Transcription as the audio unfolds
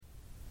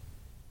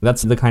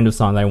That's the kind of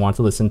song that I want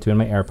to listen to in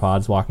my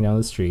AirPods walking down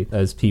the street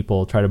as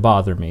people try to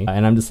bother me.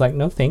 And I'm just like,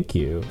 no, thank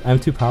you. I'm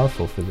too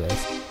powerful for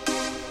this.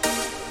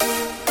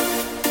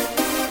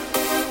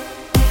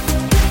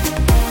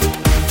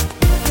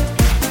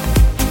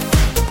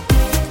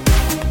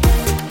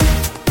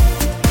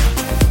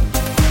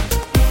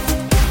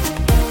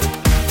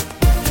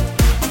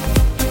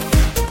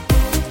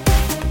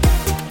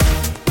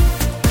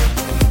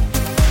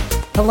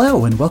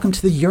 Hello and welcome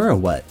to the Euro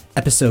What,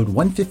 episode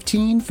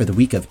 115 for the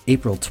week of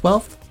April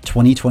 12th,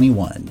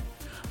 2021.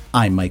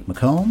 I'm Mike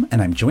McComb,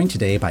 and I'm joined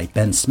today by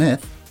Ben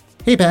Smith.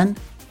 Hey, Ben.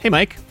 Hey,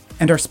 Mike.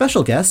 And our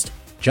special guest,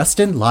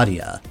 Justin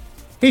Ladia.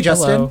 Hey,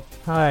 Justin. Hello.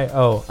 Hi.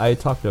 Oh, I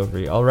talked over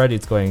you. Already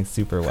it's going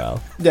super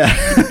well. Yeah.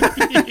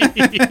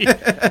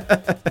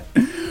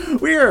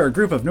 We are a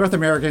group of North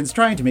Americans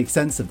trying to make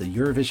sense of the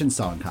Eurovision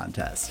Song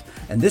Contest.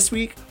 And this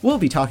week, we'll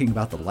be talking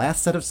about the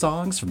last set of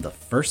songs from the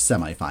first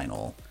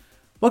semifinal.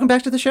 Welcome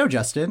back to the show,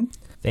 Justin.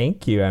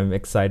 Thank you. I'm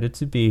excited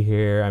to be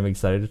here. I'm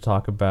excited to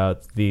talk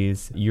about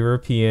these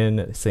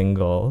European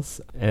singles.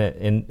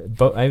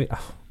 I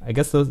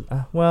guess those,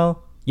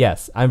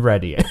 yes, I'm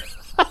ready.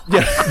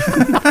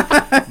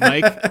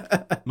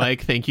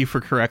 Mike, thank you for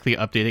correctly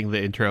updating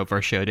the intro of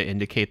our show to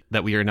indicate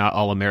that we are not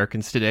all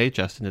Americans today.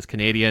 Justin is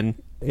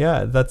Canadian.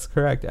 Yeah, that's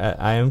correct.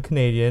 I am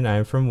Canadian.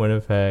 I'm from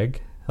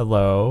Winnipeg.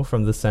 Hello,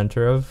 from the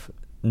center of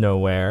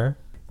nowhere.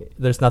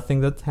 There's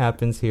nothing that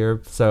happens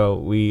here, so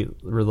we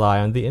rely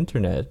on the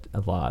internet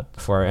a lot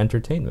for our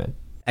entertainment.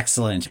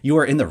 Excellent. You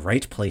are in the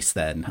right place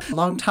then.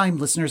 Longtime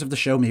listeners of the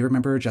show may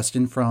remember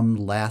Justin from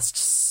last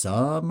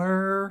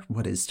summer.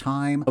 What is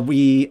time?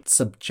 We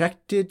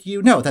subjected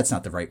you. No, that's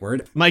not the right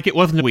word. Mike, it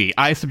wasn't we.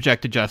 I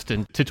subjected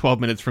Justin to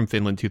 12 Minutes from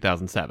Finland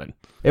 2007.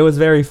 It was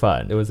very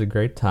fun. It was a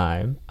great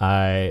time.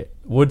 I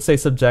would say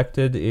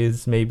subjected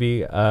is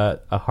maybe a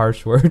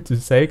harsh word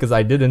to say because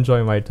I did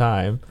enjoy my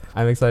time.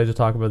 I'm excited to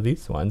talk about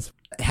these ones.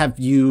 Have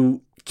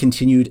you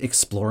continued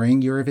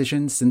exploring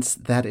Eurovision since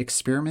that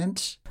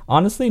experiment?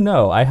 Honestly,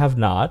 no, I have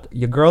not.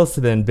 Your girl's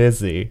been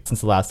busy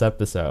since the last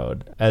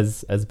episode.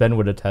 As Ben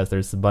would attest,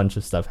 there's a bunch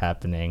of stuff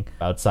happening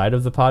outside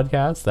of the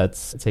podcast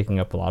that's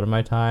taking up a lot of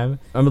my time.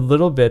 I'm a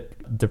little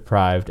bit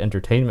deprived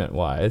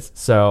entertainment-wise,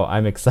 so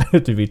I'm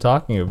excited to be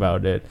talking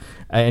about it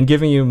and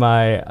giving you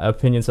my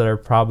opinions that are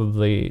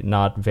probably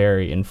not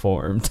very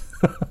informed.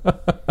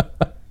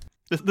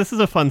 This is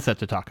a fun set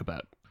to talk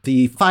about.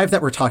 The five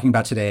that we're talking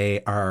about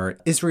today are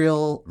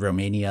Israel,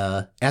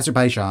 Romania,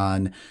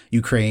 Azerbaijan,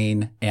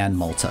 Ukraine, and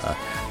Malta.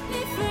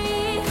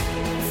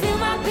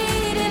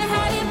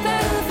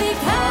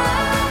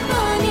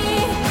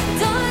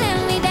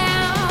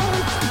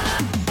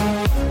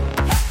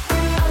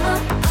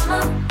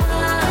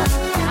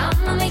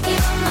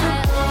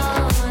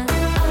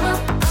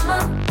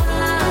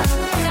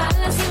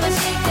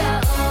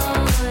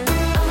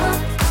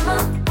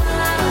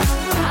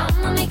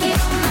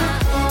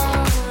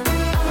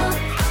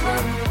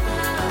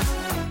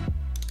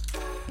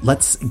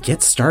 Let's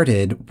get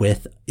started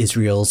with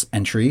Israel's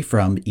entry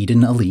from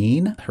Eden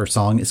Aline. Her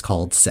song is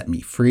called Set Me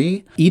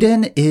Free.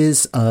 Eden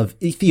is of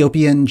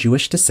Ethiopian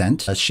Jewish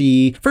descent.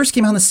 She first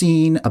came on the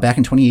scene back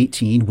in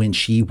 2018 when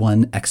she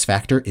won X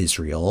Factor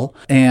Israel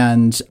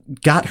and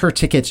got her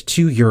ticket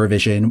to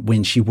Eurovision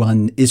when she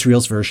won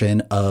Israel's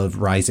version of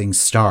Rising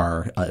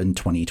Star in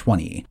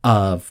 2020.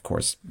 Of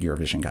course,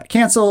 Eurovision got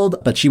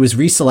canceled, but she was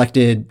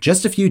reselected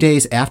just a few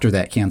days after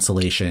that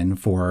cancellation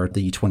for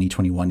the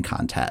 2021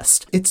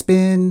 contest. It's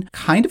been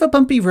kind of a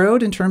bumpy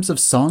road in terms of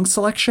song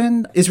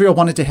selection. Israel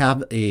wanted to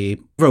have a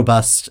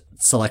robust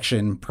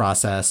selection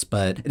process,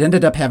 but it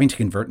ended up having to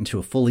convert into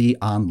a fully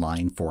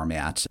online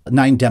format.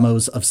 9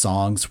 demos of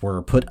songs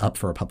were put up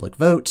for a public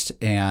vote,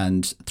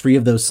 and 3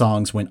 of those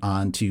songs went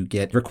on to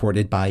get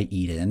recorded by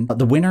Eden.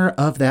 The winner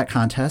of that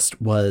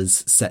contest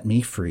was Set Me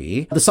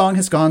Free. The song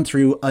has gone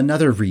through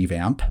another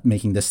revamp,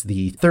 making this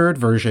the 3rd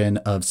version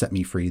of Set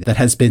Me Free that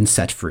has been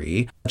set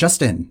free.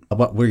 Justin,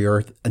 what were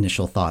your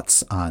initial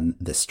thoughts on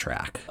this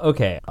track?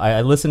 Okay,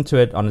 I listened to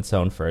it on its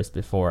own first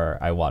before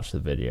I watched the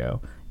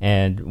video.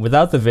 And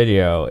without the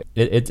video,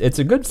 it's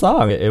a good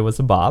song. It was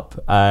a bop.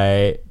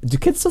 Do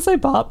kids still say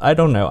bop? I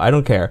don't know. I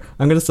don't care.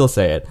 I'm going to still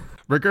say it.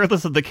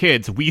 Regardless of the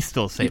kids, we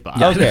still say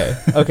bop.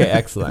 Okay,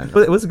 excellent.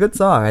 But it was a good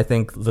song. I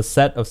think the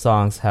set of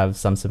songs have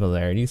some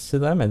similarities to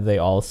them, and they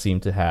all seem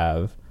to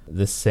have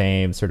the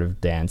same sort of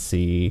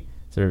dancey,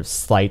 sort of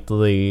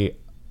slightly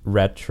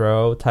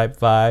retro type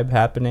vibe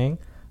happening.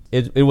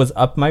 It was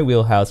up my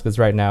wheelhouse because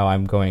right now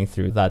I'm going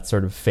through that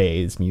sort of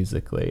phase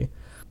musically.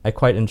 I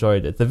quite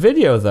enjoyed it. The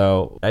video,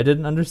 though, I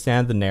didn't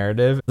understand the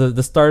narrative.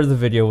 The start of the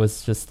video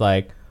was just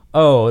like,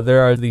 oh,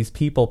 there are these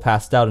people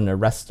passed out in a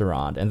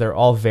restaurant, and they're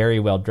all very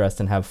well dressed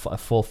and have a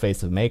full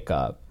face of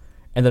makeup.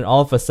 And then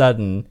all of a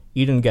sudden,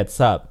 Eden gets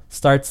up,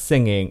 starts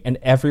singing, and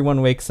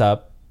everyone wakes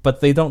up,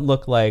 but they don't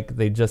look like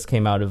they just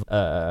came out of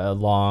a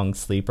long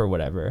sleep or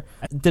whatever.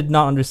 I did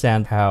not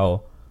understand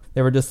how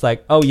they were just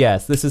like, oh,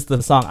 yes, this is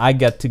the song I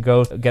get to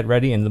go get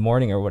ready in the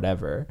morning or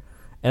whatever.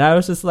 And I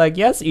was just like,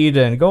 yes,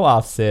 Eden, go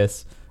off,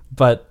 sis.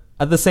 But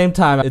At the same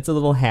time, it's a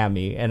little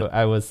hammy, and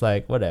I was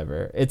like,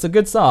 whatever. It's a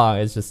good song.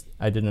 It's just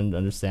I didn't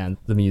understand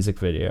the music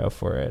video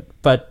for it.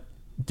 But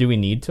do we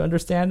need to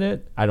understand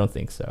it? I don't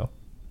think so.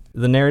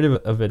 The narrative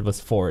of it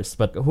was forced,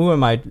 but who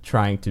am I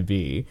trying to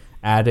be?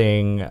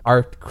 Adding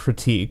art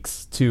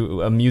critiques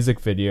to a music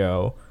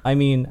video? I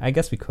mean, I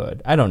guess we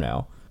could. I don't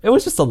know. It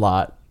was just a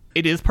lot.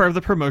 It is part of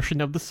the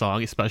promotion of the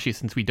song, especially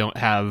since we don't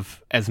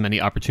have as many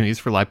opportunities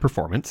for live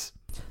performance.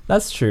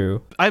 That's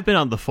true. I've been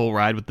on the full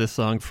ride with this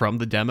song from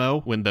the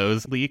demo when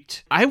those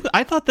leaked. I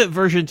thought that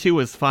version 2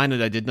 was fine,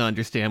 and I did not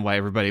understand why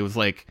everybody was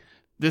like,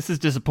 this is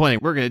disappointing.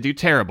 We're going to do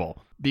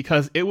terrible.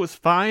 Because it was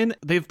fine.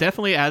 They've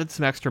definitely added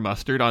some extra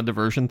mustard onto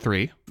version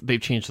 3.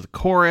 They've changed the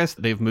chorus.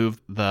 They've moved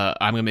the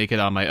I'm gonna make it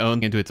on my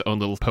own into its own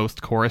little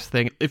post-chorus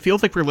thing. It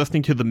feels like we're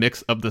listening to the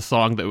mix of the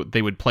song that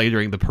they would play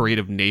during the Parade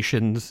of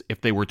Nations if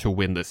they were to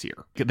win this year.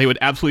 They would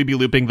absolutely be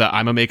looping the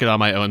I'm gonna make it on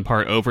my own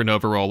part over and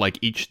over while like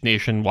each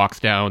nation walks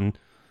down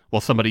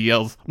while somebody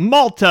yells,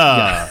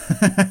 Malta!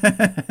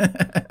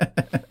 Yeah.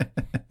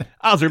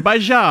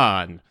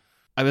 Azerbaijan!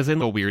 I was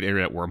in a weird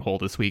internet wormhole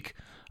this week.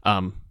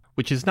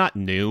 Which is not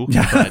new,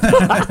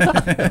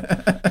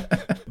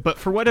 but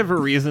for whatever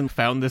reason,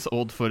 found this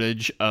old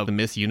footage of the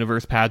Miss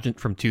Universe pageant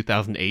from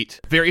 2008.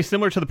 Very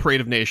similar to the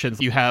Parade of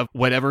Nations. You have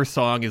whatever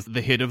song is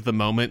the hit of the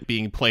moment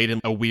being played in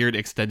a weird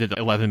extended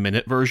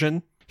 11-minute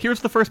version.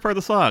 Here's the first part of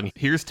the song.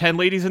 Here's 10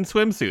 ladies in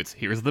swimsuits.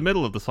 Here's the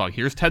middle of the song.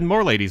 Here's 10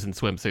 more ladies in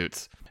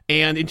swimsuits.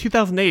 And in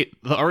 2008,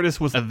 the artist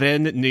was a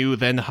then new,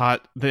 then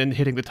hot, then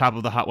hitting the top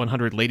of the Hot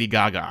 100 Lady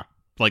Gaga.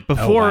 Like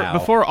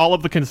before all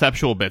of the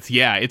conceptual bits.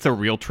 Yeah, it's a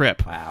real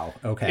trip. Wow.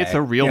 Okay. It's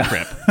a real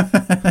trip.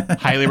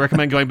 Highly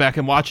recommend going back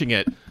and watching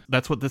it.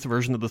 That's what this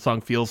version of the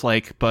song feels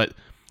like. But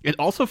it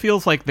also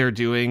feels like they're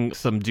doing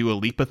some Dua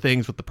Lipa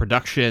things with the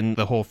production.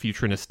 The whole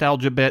future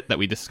nostalgia bit that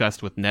we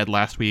discussed with Ned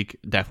last week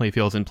definitely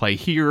feels in play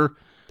here.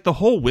 The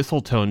whole whistle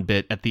tone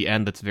bit at the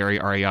end that's very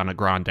Ariana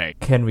Grande.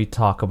 Can we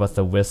talk about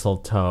the whistle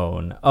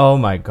tone? Oh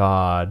my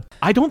god.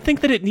 I don't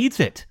think that it needs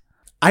it.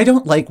 I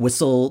don't like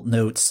whistle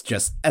notes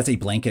just as a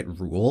blanket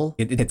rule.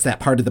 It's that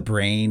part of the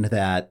brain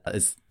that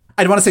is,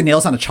 I don't want to say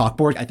nails on a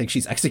chalkboard. I think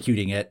she's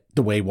executing it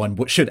the way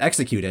one should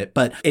execute it,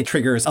 but it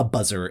triggers a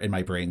buzzer in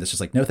my brain that's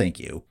just like, no,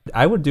 thank you.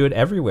 I would do it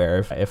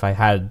everywhere if I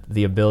had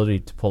the ability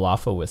to pull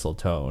off a whistle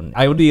tone.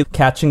 I would be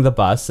catching the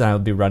bus and I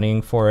would be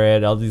running for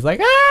it. I'll be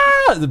like,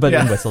 ah, but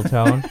in whistle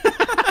tone.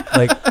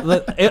 Like,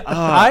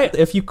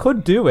 if you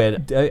could do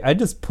it, I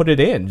just put it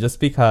in just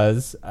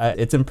because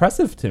it's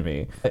impressive to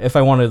me. If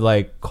I want to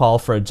like call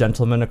for a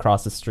gentleman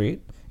across the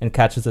street and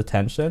catch his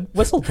attention,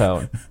 whistle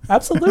tone,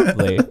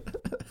 absolutely.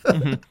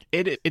 Mm-hmm.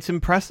 It's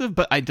impressive,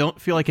 but I don't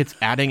feel like it's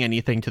adding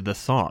anything to the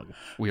song.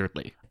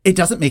 Weirdly, it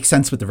doesn't make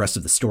sense with the rest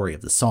of the story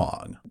of the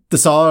song. The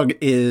song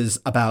is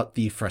about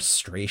the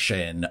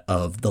frustration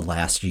of the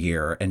last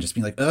year and just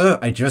being like,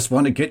 I just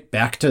want to get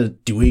back to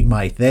doing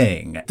my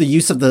thing. The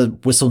use of the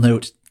whistle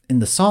note in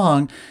the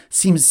song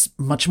seems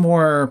much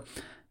more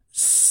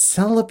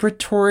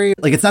celebratory.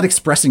 Like, it's not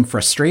expressing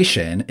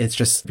frustration. It's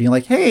just being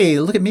like, hey,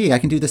 look at me, I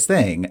can do this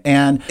thing.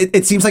 And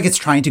it seems like it's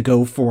trying to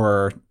go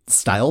for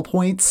style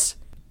points.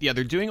 Yeah,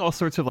 they're doing all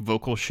sorts of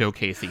vocal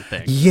showcasing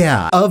things.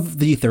 Yeah. Of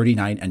the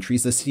 39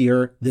 entries this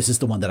year, this is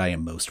the one that I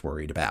am most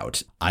worried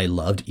about. I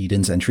loved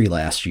Eden's entry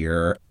last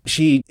year.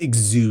 She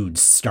exudes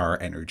star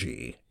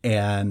energy.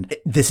 And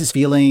this is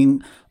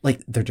feeling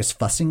like they're just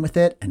fussing with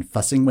it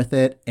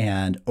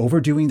and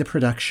overdoing the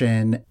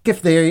production.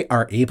 If they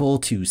are able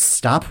to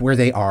stop where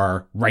they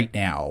are right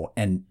now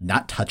and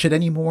not touch it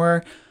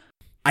anymore,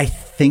 I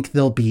think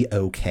they'll be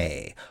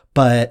okay.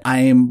 But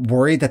I'm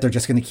worried that they're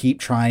just going to keep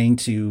trying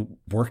to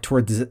work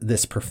towards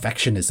this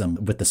perfectionism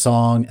with the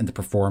song and the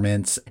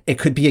performance. It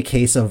could be a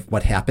case of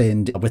what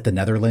happened with the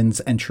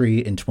Netherlands entry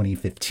in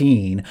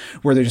 2015,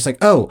 where they're just like,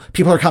 oh,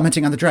 people are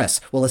commenting on the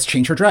dress. Well, let's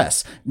change her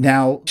dress.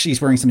 Now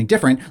she's wearing something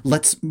different.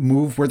 Let's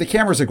move where the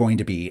cameras are going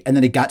to be. And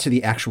then it got to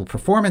the actual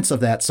performance of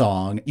that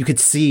song. You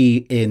could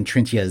see in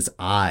Trintya's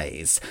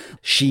eyes,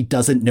 she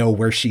doesn't know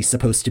where she's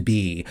supposed to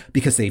be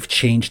because they've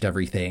changed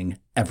everything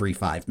every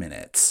 5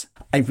 minutes.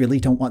 I really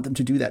don't want them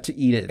to do that to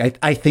Eden.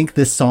 I think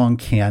this song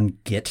can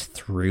get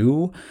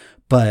through,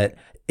 but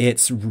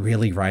it's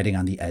really riding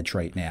on the edge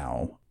right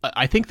now.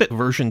 I think that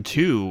version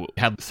 2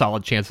 had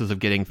solid chances of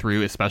getting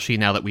through, especially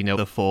now that we know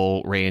the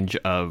full range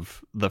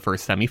of the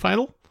first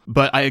semifinal.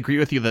 But I agree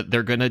with you that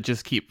they're going to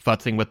just keep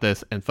futzing with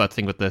this and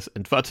futzing with this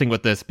and futzing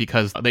with this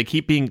because they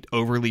keep being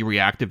overly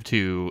reactive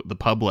to the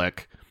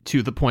public,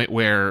 to the point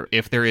where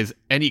if there is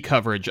any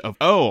coverage of,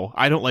 oh,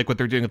 I don't like what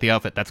they're doing with the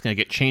outfit, that's going to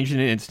get changed in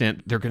an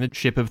instant. They're going to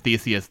ship of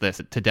Theseus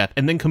this to death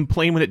and then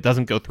complain when it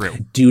doesn't go through.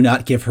 Do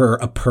not give her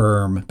a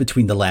perm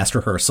between the last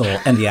rehearsal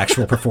and the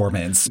actual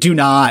performance. Do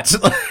not.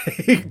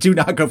 Do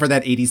not go for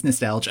that 80s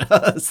nostalgia.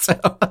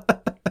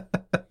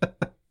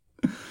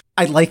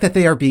 I like that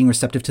they are being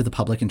receptive to the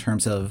public in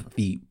terms of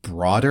the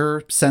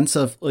broader sense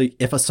of like,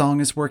 if a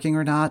song is working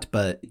or not,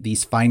 but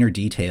these finer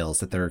details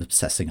that they're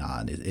obsessing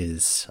on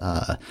is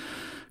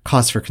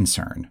cause for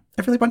concern.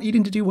 I really want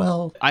Eden to do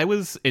well. I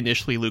was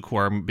initially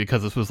lukewarm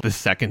because this was the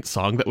second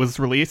song that was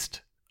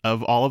released.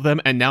 of all of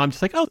them. And now I'm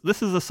just like, oh,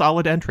 this is a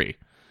solid entry.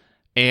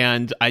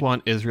 And I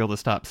want Israel to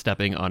stop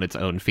stepping on its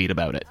own feet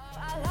about it.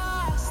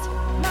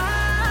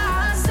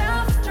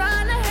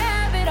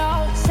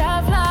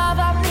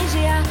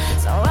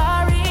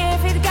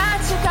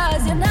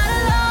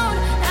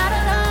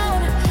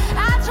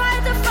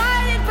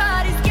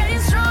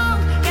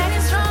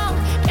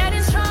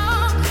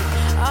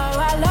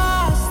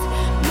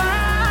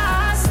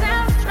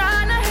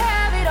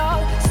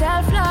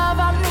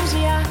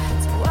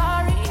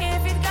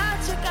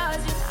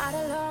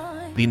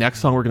 The next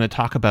song we're going to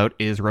talk about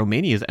is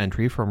Romania's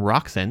entry from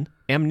Roxanne,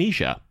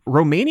 Amnesia.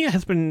 Romania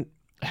has been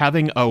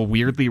having a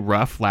weirdly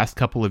rough last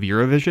couple of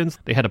Eurovisions.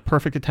 They had a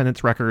perfect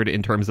attendance record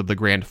in terms of the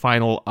grand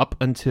final up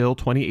until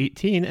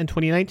 2018 and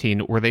 2019,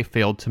 where they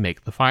failed to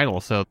make the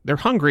final. So they're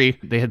hungry.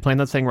 They had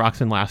planned on saying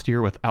Roxanne last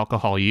year with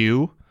Alcohol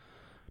You.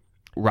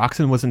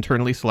 Roxanne was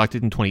internally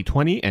selected in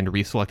 2020 and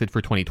reselected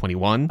for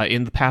 2021.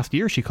 In the past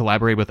year, she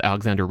collaborated with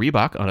Alexander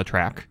Rybak on a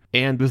track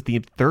and was the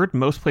third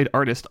most played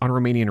artist on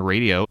Romanian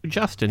radio.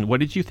 Justin, what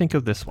did you think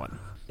of this one?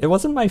 It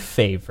wasn't my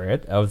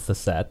favorite of the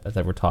set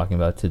that we're talking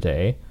about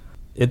today.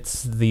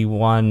 It's the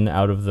one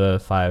out of the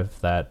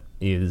 5 that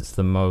is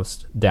the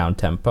most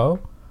down-tempo,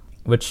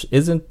 which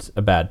isn't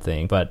a bad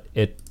thing, but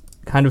it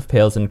kind of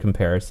pales in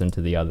comparison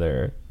to the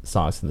other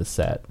songs in the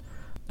set.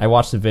 I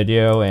watched the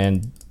video,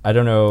 and I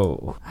don't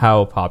know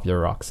how popular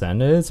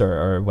Roxanne is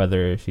or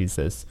whether she's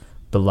this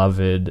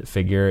beloved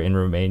figure in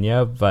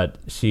Romania, but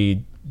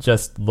she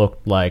just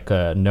looked like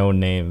a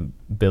no-name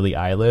Billie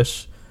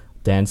Eilish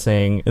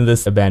dancing in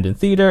this abandoned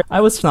theater.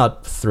 I was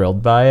not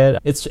thrilled by it.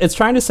 It's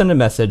trying to send a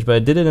message, but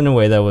it did it in a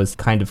way that was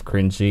kind of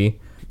cringy.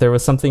 There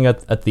was something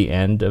at the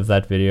end of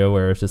that video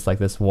where it was just like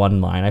this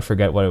one line. I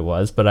forget what it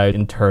was, but I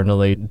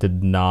internally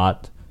did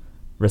not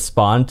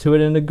respond to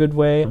it in a good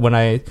way. When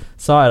I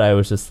saw it, I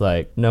was just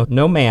like,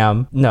 no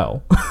ma'am,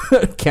 no.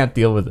 Can't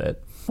deal with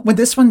it. When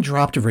this one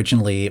dropped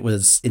originally, it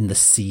was in the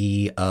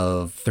sea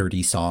of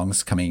 30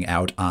 songs coming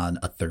out on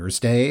a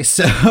Thursday,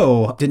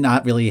 so did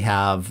not really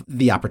have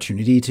the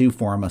opportunity to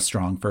form a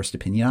strong first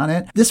opinion on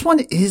it. This one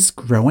is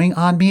growing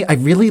on me. I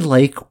really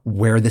like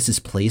where this is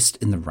placed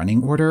in the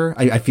running order.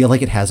 I feel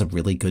like it has a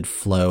really good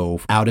flow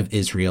out of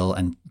Israel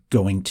and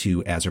going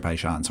to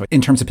Azerbaijan. So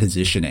in terms of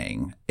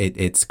positioning,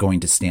 it's going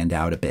to stand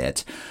out a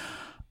bit.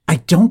 I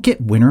don't get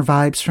winner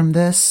vibes from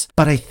this,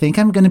 but I think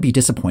I'm going to be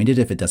disappointed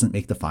if it doesn't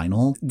make the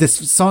final.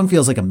 This song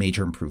feels like a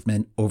major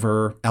improvement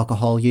over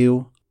Alcohol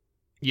You.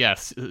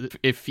 Yes.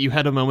 If you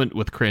had a moment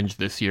with cringe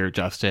this year,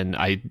 Justin,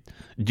 I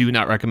do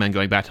not recommend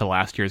going back to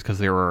last year's because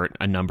there were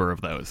a number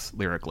of those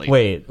lyrically.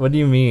 Wait, what do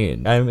you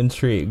mean? I'm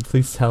intrigued.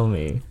 Please tell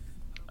me.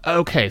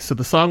 Okay, so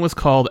the song was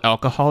called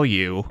Alcohol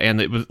You, and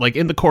it was like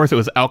in the chorus, it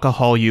was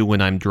Alcohol You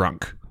when I'm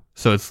drunk.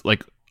 So it's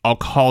like, I'll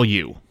call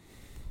you.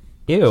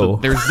 Ew. So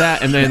there's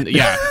that, and then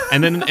yeah,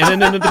 and then in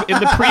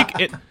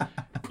the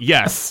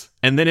yes,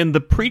 and then in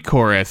the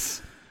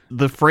pre-chorus,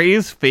 the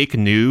phrase "fake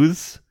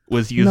news"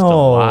 was used a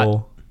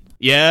lot.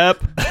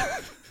 Yep.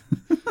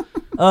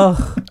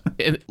 Ugh.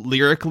 And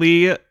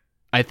lyrically,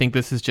 I think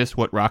this is just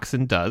what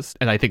Roxanne does,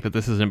 and I think that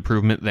this is an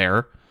improvement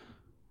there.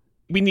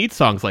 We need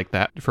songs like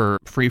that for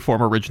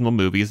freeform original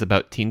movies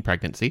about teen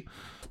pregnancy.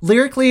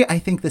 Lyrically, I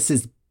think this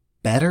is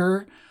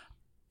better.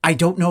 I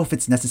don't know if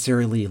it's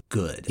necessarily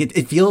good.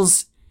 It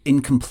feels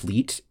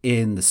incomplete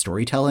in the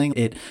storytelling.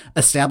 It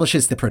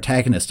establishes the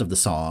protagonist of the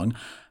song,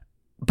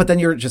 but then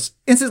you're just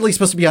instantly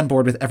supposed to be on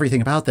board with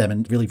everything about them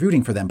and really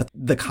rooting for them. But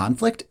the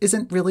conflict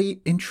isn't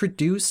really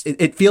introduced.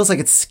 It feels like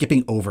it's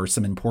skipping over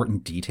some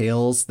important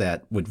details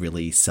that would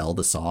really sell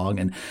the song,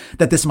 and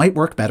that this might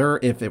work better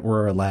if it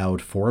were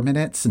allowed 4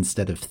 minutes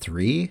instead of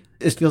 3.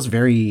 It feels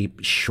very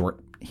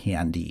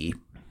shorthandy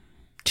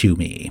to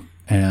me.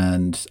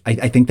 And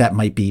I think that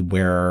might be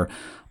where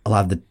a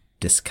lot of the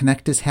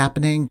disconnect is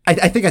happening.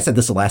 I think I said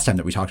this the last time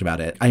that we talked about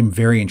it. I'm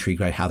very intrigued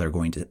by how they're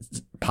going to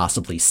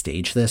possibly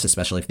stage this,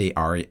 especially if they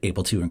are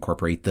able to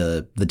incorporate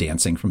the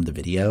dancing from the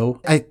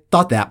video. I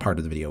thought that part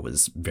of the video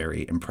was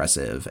very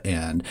impressive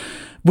and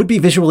would be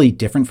visually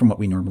different from what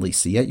we normally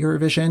see at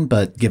Eurovision,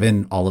 but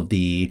given all of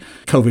the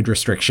COVID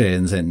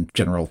restrictions and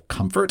general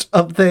comfort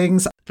of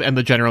things. And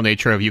the general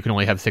nature of you can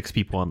only have 6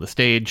 people on the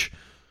stage.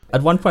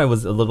 At one point I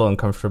was a little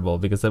uncomfortable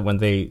because when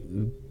they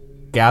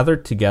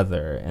gathered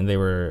together and they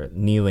were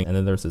kneeling, and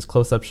then there was this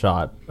close-up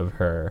shot of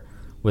her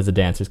with the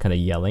dancers kind of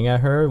yelling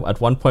at her.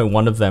 At one point,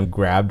 one of them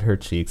grabbed her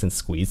cheeks and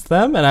squeezed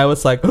them, and I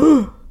was like,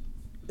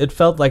 it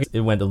felt like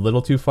it went a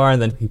little too far,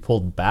 and then he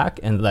pulled back,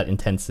 and that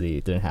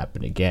intensity didn't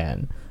happen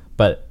again.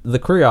 But the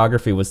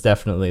choreography was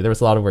definitely, there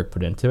was a lot of work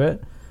put into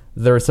it.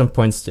 There were some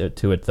points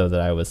to it, though, that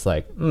I was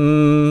like,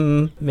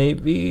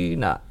 maybe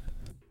not.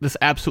 This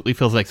absolutely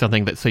feels like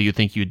something that So You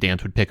Think You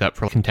Dance would pick up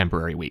for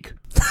Contemporary Week.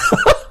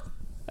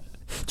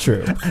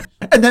 True.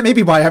 And that may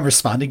be why I'm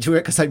responding to it,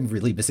 because I'm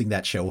really missing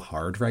that show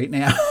hard right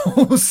now.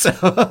 So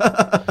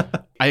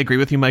I agree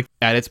with you, Mike.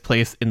 At its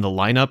place in the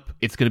lineup,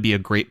 it's going to be a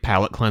great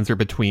palate cleanser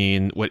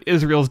between what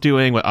Israel's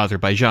doing, what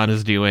Azerbaijan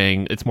is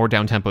doing. Its more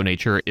down-tempo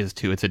nature is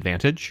to its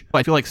advantage.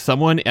 I feel like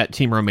someone at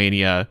Team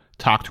Romania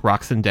talked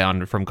Roxanne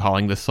down from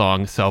calling the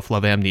song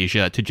Self-Love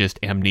Amnesia to just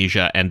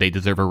Amnesia, and they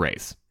deserve a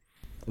raise.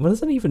 What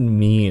does that even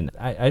mean?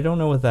 I don't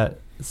know what that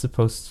is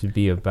supposed to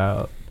be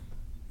about.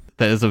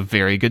 That is a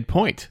very good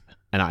point,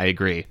 and I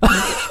agree.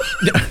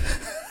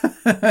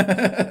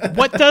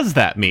 What does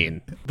that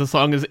mean? The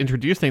song is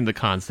introducing the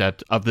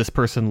concept of this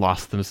person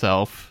lost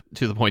themselves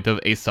to the point of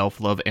a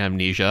self-love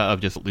amnesia,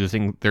 of just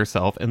losing their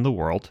self in the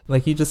world.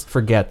 Like, you just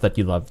forget that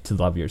you love to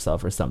love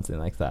yourself or something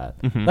like that.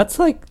 Mm-hmm. That's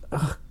like,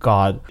 oh,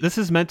 God. This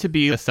is meant to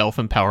be a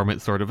self-empowerment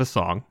sort of a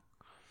song.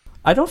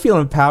 I don't feel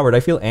empowered.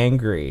 I feel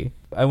angry.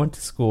 I went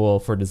to school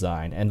for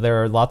design, and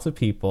there are lots of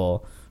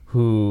people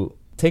who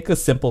take a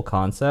simple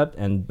concept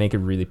and make it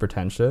really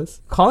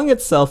pretentious. Calling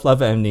it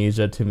self-love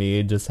amnesia to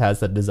me just has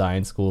that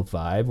design school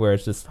vibe where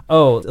it's just,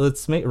 oh,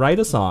 let's write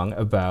a song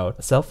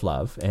about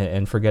self-love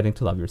and forgetting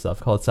to love yourself.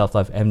 Call it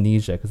self-love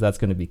amnesia because that's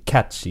going to be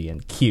catchy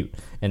and cute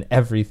and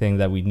everything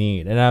that we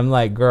need. And I'm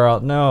like, girl,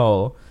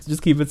 no,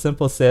 just keep it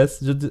simple,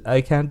 sis. I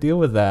can't deal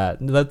with that.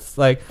 That's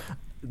like,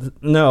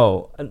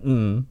 no.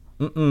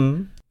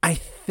 I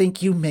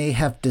think you may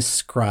have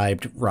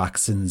described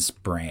Roxanne's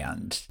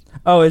brand.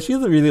 Oh, is she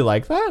really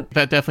like that?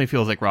 That definitely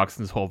feels like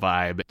Roxanne's whole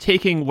vibe.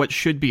 Taking what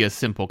should be a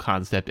simple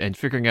concept and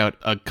figuring out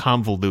a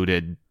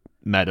convoluted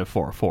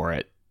metaphor for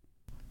it.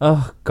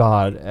 Oh,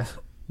 God.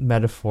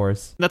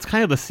 Metaphors. That's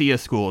kind of the Sia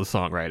school of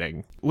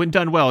songwriting. When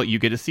done well, you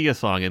get a Sia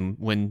song, and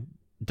when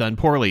done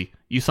poorly,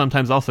 you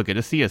sometimes also get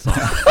a Sia song.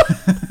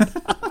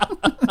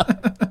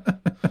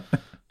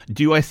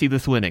 Do I see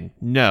this winning?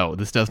 No,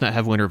 this does not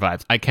have winner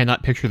vibes. I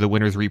cannot picture the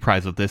winner's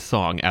reprise of this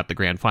song at the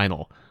grand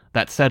final.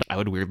 That said, I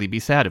would weirdly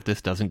be sad if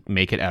this doesn't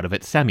make it out of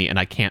its semi, and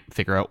I can't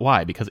figure out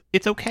why, because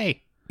it's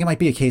okay. It might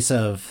be a case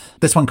of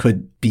this one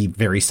could be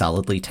very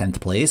solidly 10th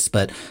place,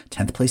 but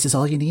 10th place is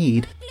all you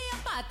need.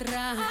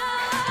 Cleopatra,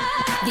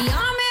 the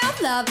army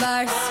of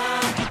lovers,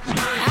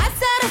 I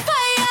set a fire.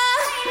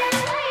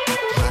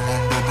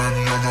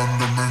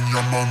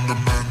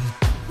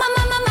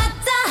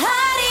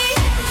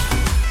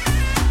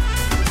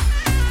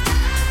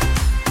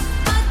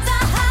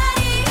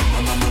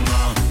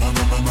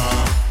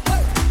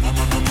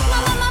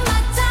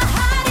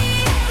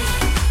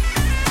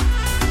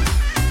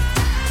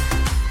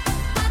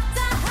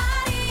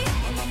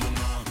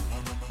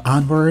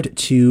 Onward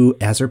to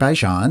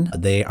Azerbaijan.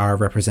 They are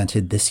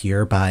represented this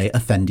year by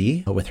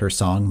Effendi with her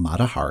song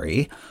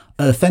Matahari.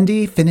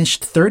 Effendi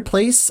finished third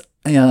place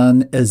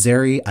on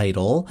Azeri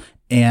Idol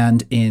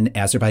and in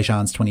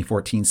Azerbaijan's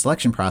 2014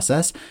 selection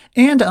process,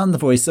 and on The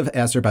Voice of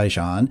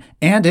Azerbaijan,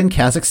 and in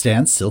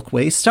Kazakhstan's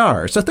Silkway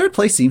Star. So third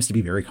place seems to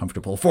be very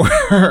comfortable for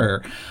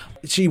her.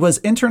 She was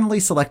internally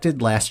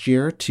selected last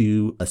year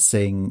to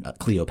sing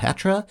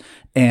Cleopatra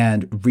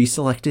and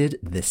reselected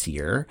this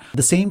year.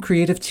 The same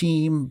creative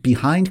team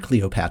behind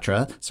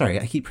Cleopatra, sorry,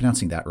 I keep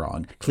pronouncing that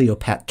wrong,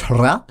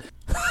 Cleopatra.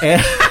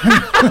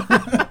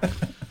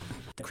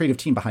 The creative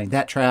team behind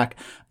that track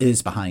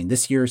is behind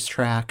this year's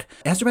track.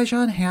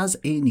 Azerbaijan has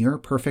a near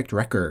perfect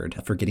record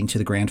for getting to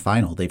the grand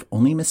final. They've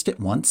only missed it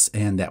once,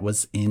 and that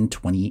was in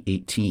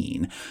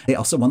 2018. They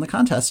also won the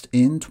contest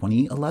in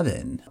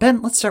 2011.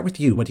 Ben, let's start with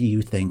you. What do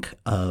you think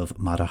of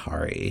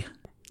Matahari?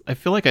 I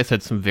feel like I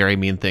said some very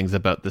mean things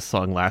about this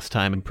song last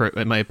time.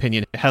 In my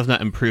opinion, it has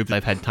not improved.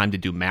 I've had time to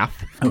do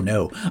math. Oh,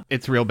 no.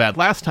 It's real bad.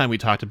 Last time we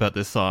talked about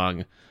this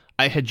song,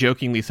 I had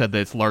jokingly said that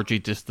it's largely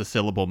just the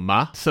syllable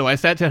ma. So I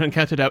sat down and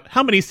counted out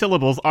how many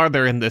syllables are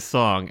there in this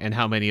song and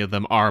how many of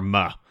them are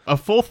ma. A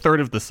full third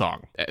of the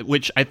song,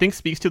 which I think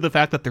speaks to the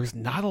fact that there's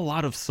not a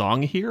lot of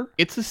song here.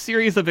 It's a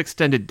series of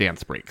extended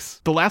dance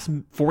breaks. The last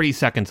 40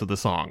 seconds of the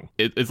song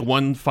is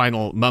one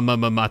final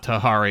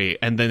ma-ma-ma-ma-tahari,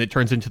 and then it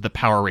turns into the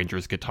Power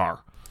Rangers guitar.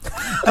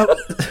 Oh.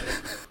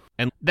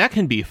 And that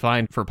can be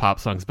fine for pop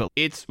songs, but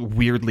it's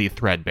weirdly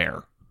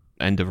threadbare.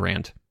 End of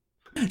rant.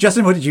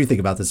 Justin, what did you think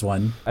about this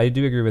one? I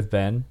do agree with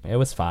Ben. It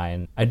was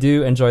fine. I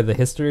do enjoy the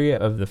history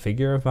of the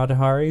figure of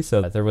Matahari,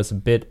 so there was a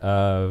bit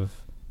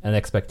of an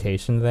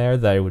expectation there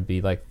that it would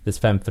be like this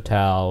femme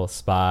fatale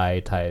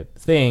spy type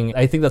thing.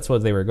 I think that's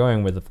what they were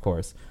going with, of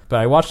course. But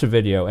I watched a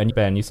video, and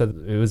Ben, you said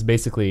it was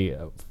basically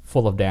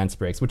full of dance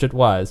breaks, which it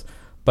was,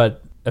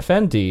 but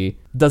Effendi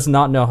does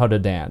not know how to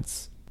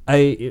dance.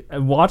 I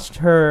watched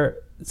her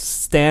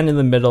stand in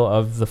the middle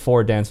of the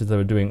four dancers that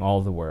were doing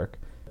all the work.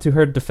 To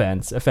her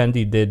defense,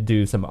 Effendi did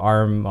do some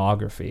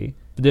armography,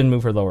 but didn't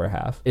move her lower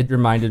half. It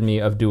reminded me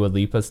of Dua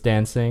Lipa's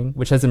dancing,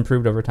 which has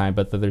improved over time,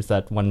 but there's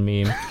that one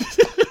meme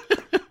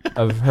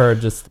of her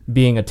just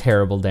being a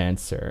terrible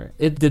dancer.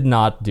 It did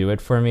not do it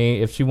for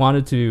me. If she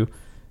wanted to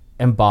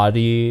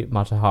embody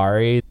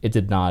Matahari, it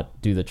did not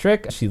do the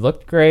trick. She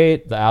looked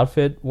great. The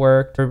outfit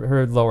worked.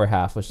 Her lower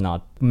half was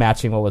not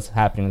matching what was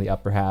happening in the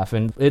upper half,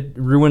 and it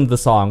ruined the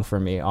song for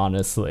me,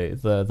 honestly,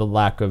 the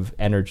lack of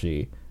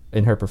energy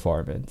in her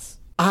performance.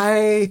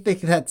 I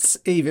think that's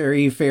a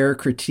very fair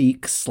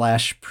critique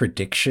 /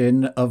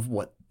 prediction of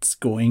what's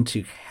going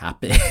to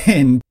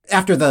happen.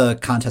 After the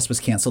contest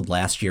was canceled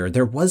last year,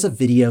 there was a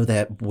video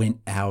that went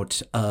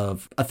out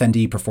of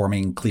Effendi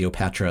performing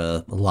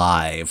Cleopatra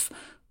live.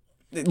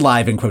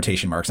 live in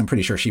quotation marks. I'm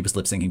pretty sure she was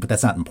lip syncing, but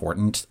that's not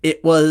important.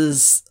 It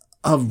was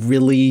a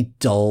really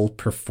dull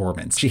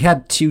performance. She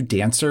had two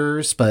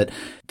dancers, but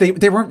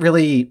they weren't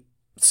really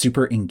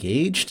super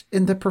engaged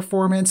in the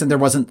performance, and there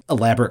wasn't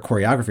elaborate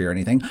choreography or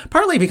anything,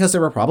 partly because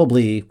there were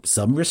probably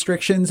some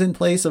restrictions in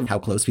place of how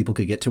close people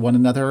could get to one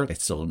another. I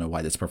still don't know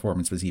why this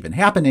performance was even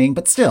happening,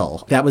 but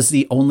still, that was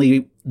the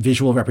only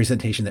visual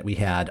representation that we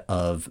had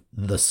of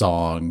the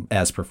song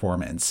as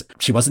performance.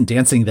 She wasn't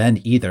dancing then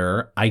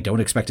either. I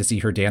don't expect to see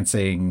her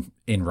dancing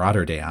in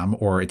Rotterdam,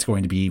 or it's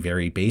going to be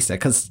very basic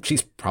because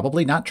she's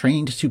probably not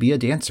trained to be a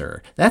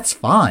dancer. That's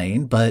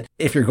fine, but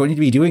if you're going to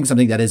be doing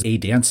something that is a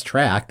dance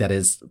track that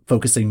is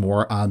focusing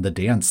more on the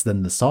dance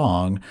than the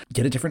song,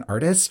 get a different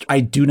artist. I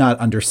do not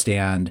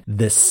understand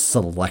this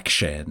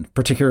selection,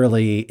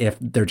 particularly if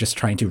they're just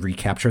trying to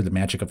recapture the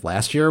magic of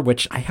last year,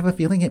 which I have a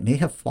feeling it may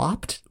have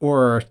flopped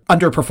or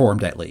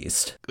underperformed at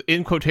least.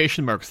 In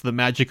quotation marks, the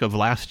magic of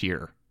last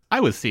year. I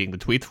was seeing the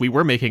tweets. We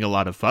were making a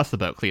lot of fuss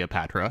about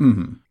Cleopatra,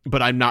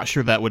 but I'm not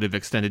sure that would have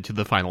extended to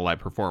the final live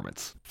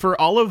performance. For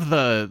all of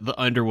the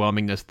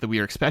underwhelmingness that we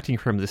are expecting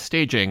from this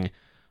staging,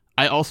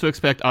 I also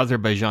expect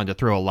Azerbaijan to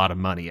throw a lot of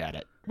money at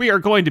it. We are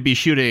going to be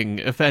shooting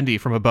Effendi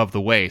from above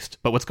the waist,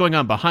 but what's going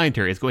on behind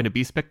her is going to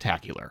be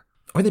spectacular.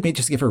 Or they may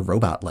just give her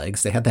robot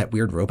legs. They had that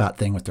weird robot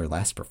thing with their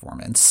last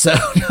performance. So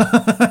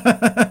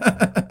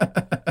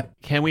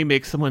can we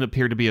make someone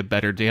appear to be a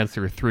better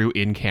dancer through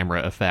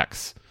in-camera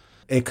effects?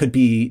 It could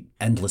be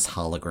endless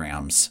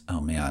holograms.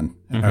 Oh, man.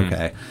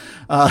 Okay.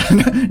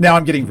 Now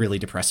I'm getting really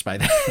depressed by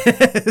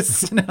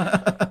this.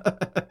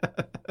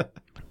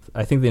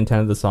 I think the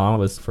intent of the song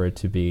was for it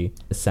to be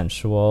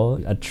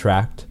sensual,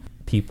 attract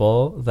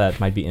people that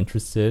might be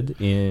interested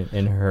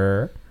in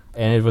her.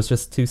 And it was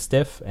just too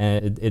stiff,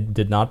 and it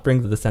did not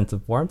bring the sense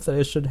of warmth that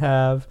it should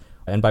have.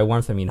 And by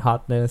warmth, I mean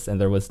hotness, and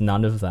there was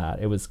none of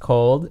that. It was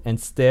cold and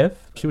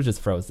stiff. She was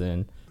just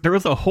frozen. There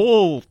was a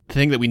whole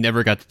thing that we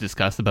never got to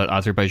discuss about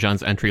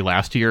Azerbaijan's entry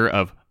last year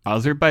of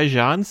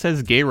Azerbaijan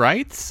says gay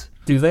rights.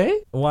 Do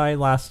they? Why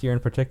last year in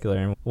particular?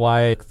 And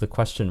why the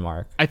question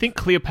mark? I think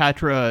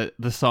Cleopatra,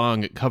 the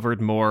song,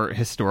 covered more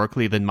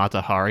historically than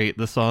Mata Hari.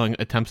 The song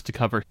attempts to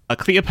cover...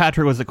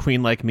 Cleopatra was a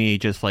queen like me,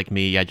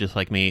 yeah, just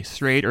like me.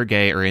 Straight or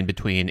gay or in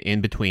between,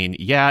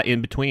 yeah, in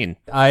between.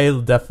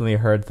 I definitely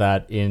heard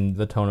that in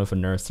the tone of a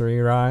nursery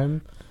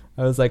rhyme.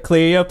 I was like,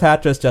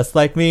 Cleopatra's just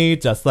like me,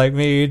 just like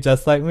me,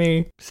 just like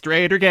me.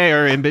 Straight or gay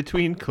or in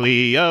between,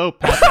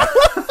 Cleopatra.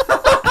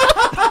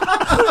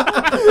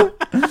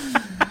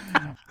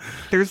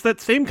 There's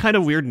that same kind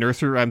of weird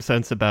nursery rhyme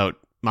sense about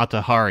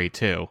Mata Hari,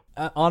 too.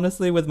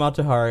 Honestly, with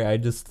Mata Hari, I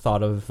just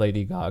thought of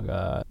Lady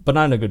Gaga, but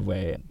not in a good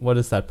way. What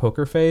is that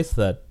poker face?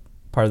 That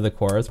part of the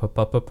chorus?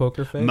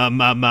 Poker face? Ma,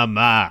 ma, ma,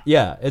 ma.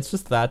 Yeah, it's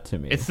just that to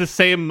me. It's the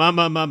same ma,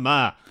 ma, ma,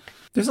 ma.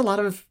 There's a lot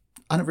of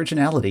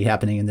unoriginality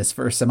happening in this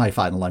first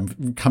semifinal,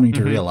 I'm coming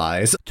to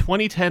realize.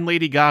 2010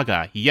 Lady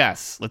Gaga.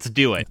 Yes, let's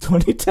do it.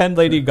 2010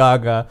 Lady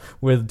Gaga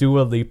with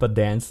Dua Lipa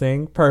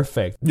dancing.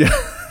 Perfect. Yeah.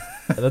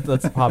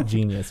 That's pop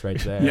genius right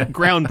there. Yeah.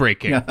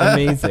 Groundbreaking. Yeah.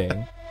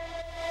 Amazing.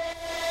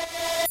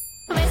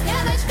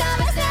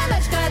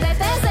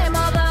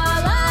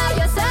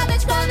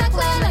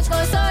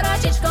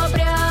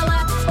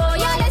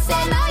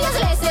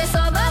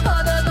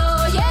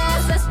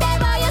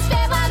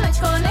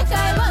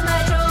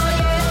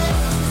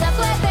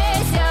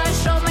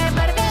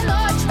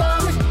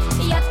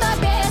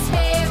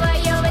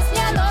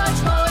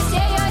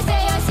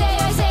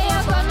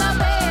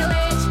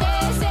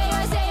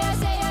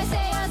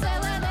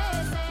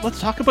 Let's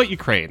talk about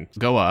Ukraine,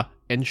 Goa,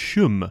 and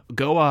Shum.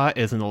 Goa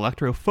is an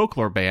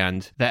electro-folklore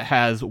band that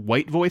has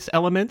white voice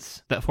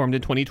elements that formed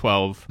in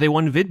 2012. They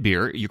won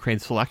Vidbeer,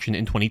 Ukraine's selection,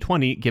 in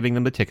 2020, giving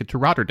them the ticket to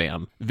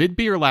Rotterdam.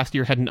 Vidbeer last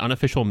year had an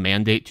unofficial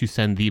mandate to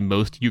send the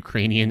most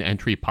Ukrainian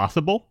entry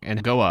possible,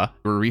 and Goa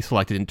were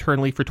reselected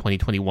internally for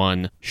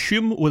 2021.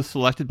 Shum was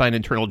selected by an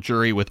internal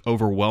jury with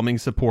overwhelming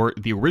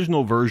support. The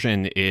original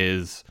version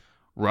is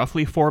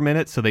roughly 4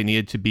 minutes, so they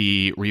needed to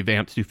be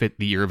revamped to fit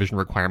the Eurovision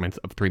requirements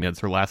of 3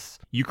 minutes or less.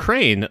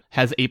 Ukraine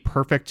has a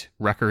perfect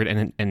record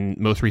and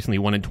most recently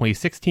won in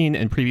 2016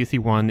 and previously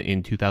won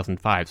in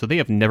 2005, so they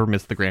have never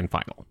missed the grand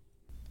final.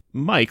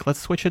 Mike,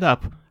 let's switch it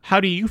up. How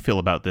do you feel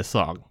about this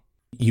song?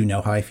 You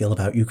know how I feel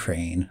about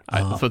Ukraine.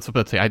 So it's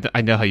about to say,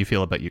 I know how you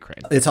feel about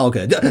Ukraine. It's all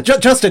good.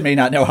 Justin may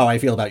not know how I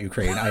feel about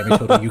Ukraine. I am a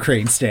total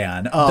Ukraine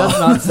stan. Does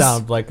not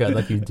sound like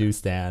you do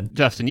stan.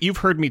 Justin, you've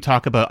heard me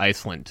talk about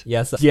Iceland.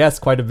 Yes,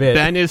 quite a bit.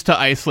 Ben is to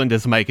Iceland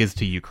as Mike is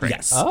to Ukraine.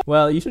 Yes. Oh,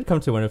 well, you should come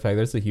to Winnipeg.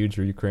 There's a huge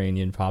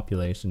Ukrainian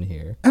population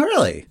here. Oh,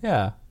 really?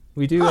 Yeah,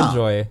 we do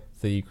enjoy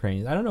the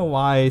Ukrainians. I don't know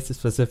why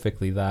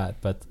specifically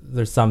that, but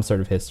there's some sort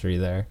of history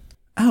there.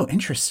 Oh,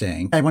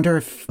 interesting. I wonder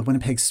if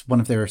Winnipeg's one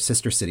of their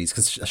sister cities,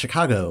 because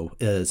Chicago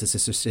is a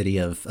sister city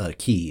of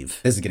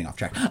Kyiv. This is getting off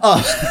track.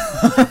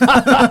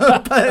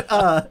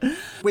 But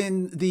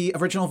when the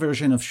original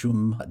version of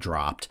Shum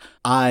dropped,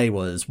 I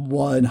was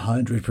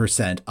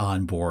 100%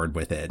 on board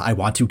with it. I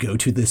want to go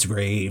to this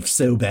rave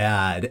so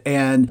bad.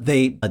 And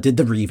they did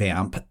the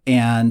revamp,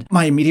 and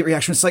my immediate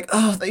reaction was like,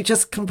 oh, they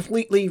just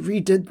completely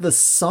redid the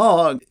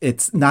song.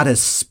 It's not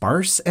as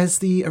sparse as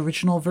the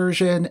original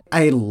version.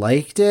 I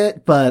liked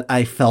it, but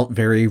I felt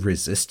very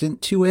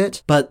resistant to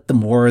it. But the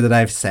more that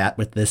I've sat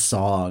with this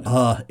song,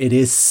 it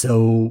is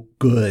so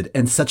good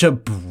and such a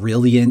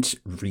brilliant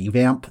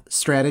revamp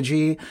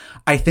strategy.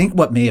 I think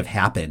what may have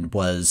happened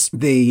was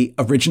the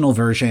original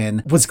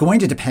version was going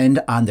to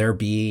depend on there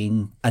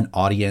being an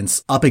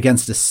audience up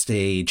against a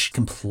stage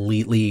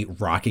completely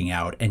rocking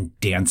out and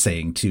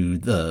dancing to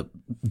the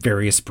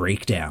various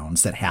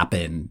breakdowns that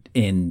happen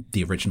in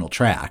the original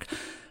track.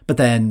 But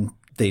then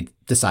they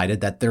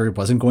decided that there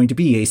wasn't going to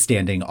be a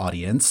standing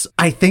audience.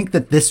 I think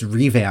that this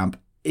revamp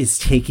is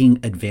taking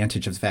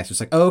advantage of the fact it's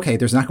like, oh, okay,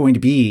 there's not going to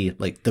be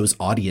like those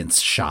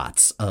audience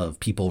shots of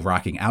people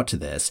rocking out to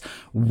this.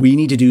 We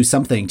need to do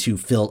something to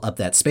fill up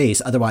that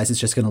space. Otherwise, it's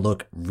just going to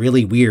look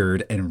really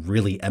weird and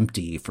really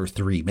empty for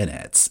 3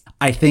 minutes.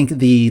 I think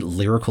the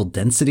lyrical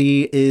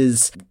density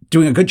is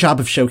doing a good job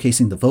of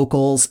showcasing the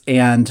vocals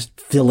and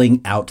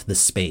filling out the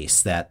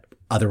space that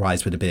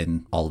otherwise would have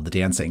been all of the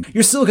dancing.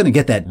 You're still going to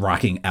get that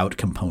rocking out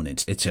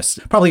component. It's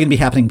just probably going to be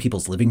happening in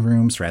people's living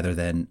rooms rather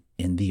than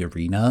in the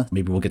arena.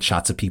 Maybe we'll get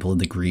shots of people in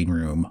the green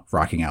room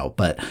rocking out,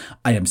 but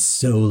I am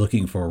so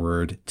looking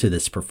forward to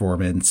this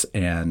performance,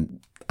 and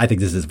I think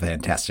this is a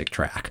fantastic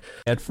track.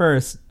 At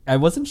first, I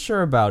wasn't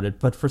sure about it,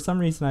 but for some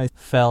reason I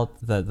felt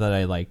that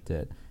I liked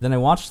it. Then I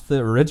watched the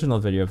original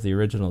video of the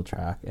original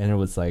track, and it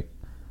was like,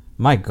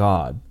 my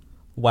God,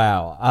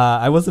 wow.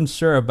 I wasn't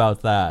sure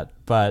about that,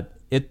 but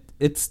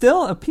it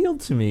still appealed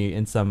to me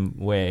in some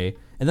way.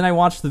 And then I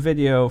watched the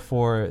video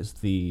for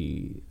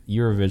the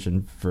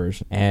Eurovision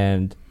version,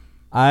 and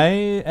I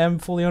am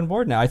fully on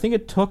board now. I think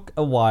it took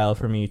a while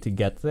for me to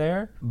get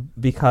there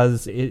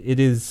because it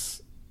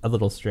is a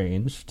little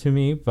strange to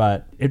me,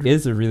 but it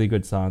is a really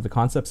good song. The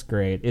concept's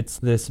great. It's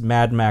this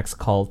Mad Max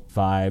cult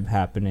vibe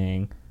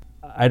happening.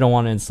 I don't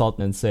want to insult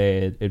and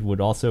say it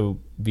would also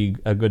be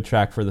a good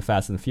track for the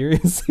Fast and the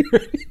Furious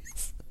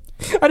series.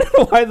 I don't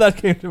know why that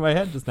came to my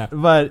head just now,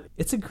 but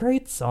it's a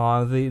great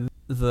song.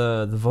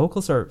 The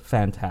vocals are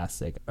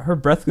fantastic. Her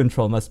breath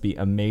control must be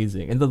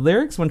amazing. And the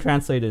lyrics, when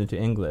translated into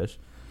English,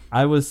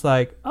 I was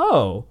like,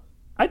 oh,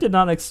 I did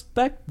not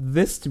expect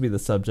this to be the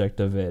subject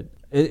of it.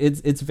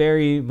 It's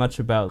very much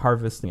about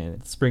harvesting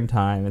and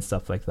springtime and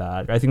stuff like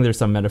that. I think there's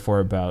some metaphor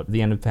about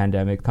the end of the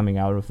pandemic, coming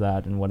out of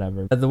that and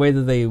whatever. The way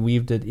that they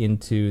weaved it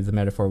into the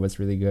metaphor was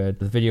really good.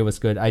 The video was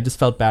good. I just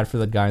felt bad for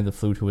the guy on the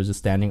flute who was just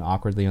standing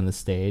awkwardly on the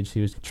stage.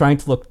 He was trying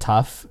to look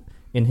tough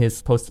in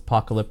his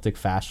post-apocalyptic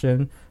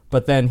fashion,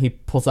 but then he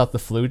pulls out the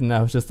flute, and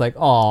I was just like,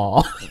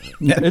 "Aw."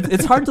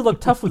 It's hard to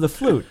look tough with a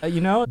flute,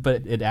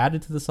 but it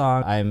added to the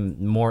song.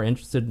 I'm more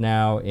interested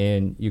now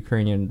in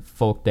Ukrainian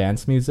folk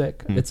dance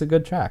music. It's a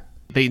good track.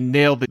 They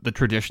nailed the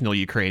traditional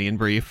Ukrainian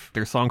brief.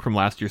 Their song from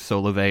last year's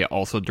Solovey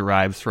also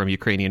derives from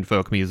Ukrainian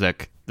folk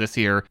music. This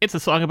year, it's a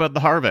song about the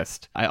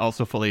harvest. I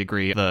also fully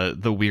agree.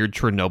 The weird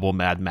Chernobyl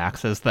Mad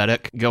Max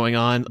aesthetic going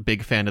on.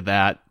 Big fan of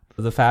that.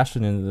 The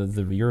fashion in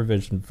the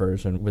Eurovision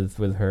version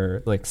with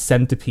her like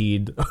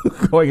centipede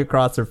going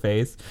across her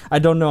face. I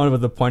don't know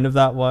what the point of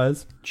that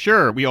was.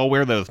 Sure, we all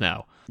wear those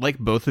now. Like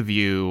both of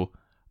you,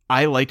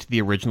 I liked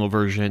the original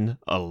version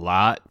a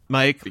lot.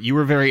 Mike, you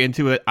were very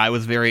into it. I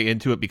was very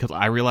into it because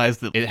I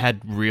realized that it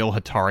had real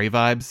Hatari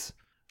vibes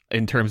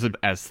in terms of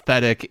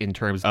aesthetic, in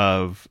terms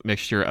of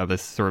mixture of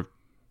this sort of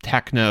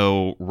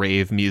techno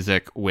rave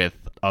music with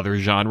other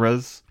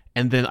genres.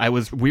 And then I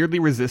was weirdly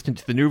resistant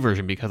to the new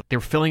version because they're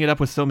filling it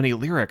up with so many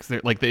lyrics. They're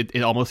like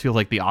it almost feels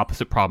like the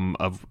opposite problem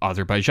of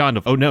Azerbaijan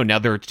of, oh no, now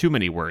there are too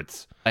many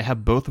words. I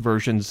have both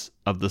versions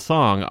of the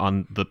song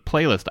on the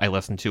playlist I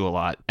listen to a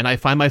lot, and I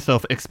find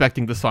myself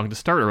expecting the song to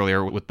start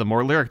earlier with the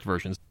more lyric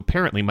versions.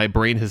 Apparently, my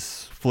brain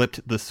has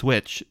flipped the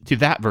switch to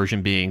that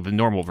version being the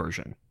normal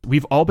version.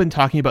 We've all been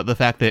talking about the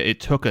fact that it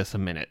took us a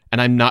minute,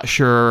 and I'm not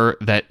sure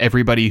that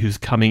everybody who's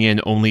coming in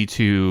only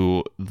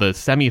to the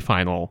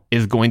semifinal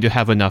is going to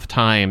have enough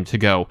time to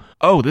go,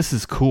 oh, this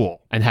is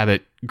cool, and have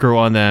it grow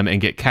on them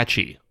and get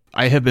catchy.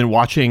 I have been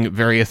watching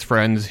various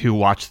friends who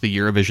watched the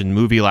Eurovision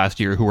movie last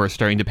year who are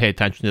starting to pay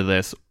attention to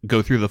this,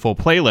 go through the full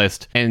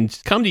playlist, and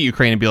come to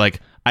Ukraine and be like,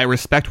 I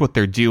respect what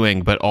they're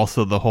doing, but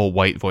also the whole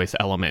white voice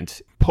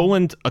element.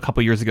 Poland, a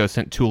couple years ago,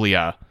 sent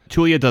Tulia.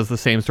 Tulia does the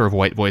same sort of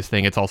white voice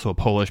thing. It's also a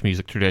Polish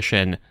music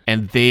tradition,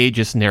 and they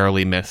just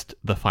narrowly missed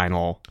the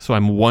final. So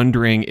I'm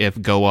wondering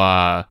if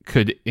Goa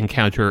could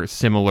encounter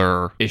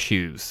similar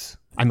issues.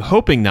 I'm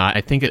hoping not.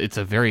 I think it's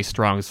a very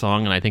strong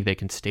song, and I think they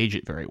can stage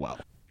it very well.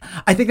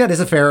 I think that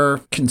is a fair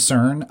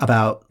concern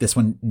about this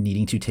one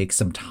needing to take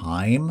some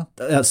time.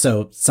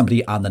 So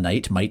somebody on the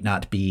night might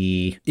not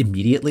be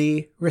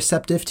immediately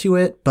receptive to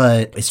it,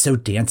 but it's so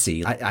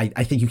dancey.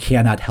 I think you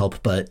cannot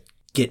help but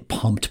get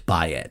pumped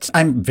by it.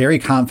 I'm very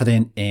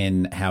confident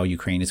in how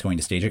Ukraine is going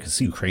to stage it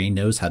because Ukraine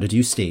knows how to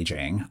do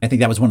staging. I think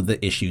that was one of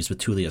the issues with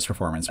Tulia's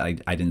performance. I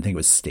didn't think it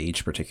was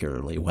staged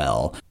particularly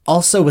well.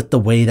 Also, with the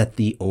way that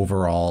the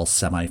overall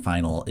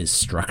semifinal is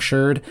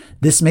structured,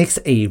 this makes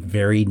a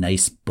very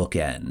nice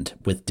bookend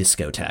with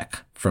Discotheque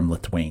from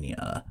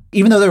Lithuania.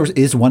 Even though there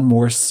is one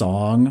more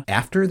song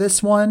after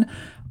this one,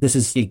 this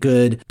is a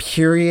good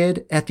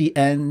period at the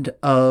end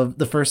of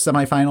the first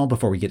semifinal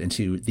before we get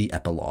into the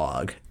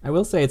epilogue. I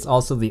will say it's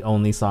also the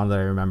only song that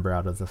I remember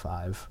out of the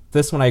 5.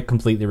 This one I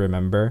completely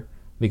remember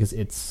because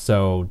it's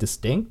so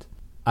distinct.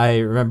 I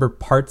remember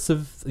parts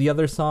of the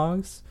other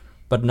songs,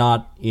 but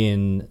not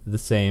in the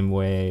same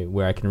way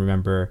where I can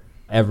remember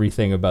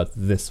everything about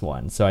this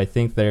one. So I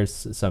think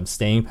there's some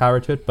staying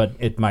power to it, but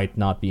it might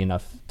not be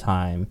enough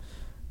time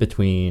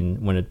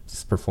between when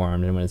it's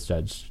performed and when it's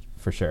judged.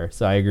 For sure.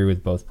 So I agree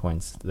with both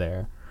points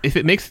there. If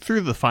it makes it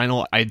through the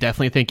final, I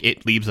definitely think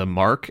it leaves a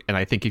mark. And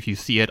I think if you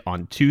see it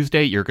on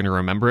Tuesday, you're going to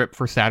remember it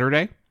for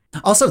Saturday.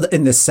 Also,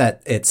 in this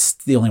set, it's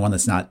the only one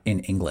that's not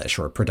in English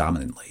or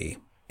predominantly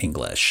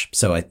English.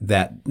 So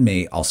that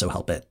may also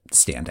help it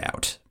stand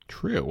out.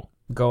 True.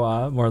 Go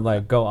on, more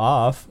like go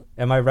off.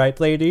 Am I right,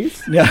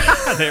 ladies? Yeah.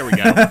 There we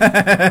go.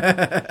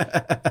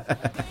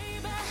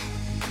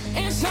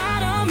 It's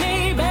not a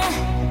maybe.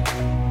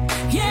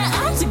 Yeah,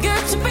 I'm too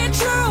good to be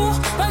true,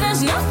 but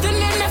there's nothing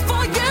in it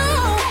for you.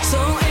 So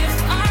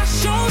if I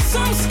show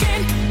some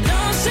skin,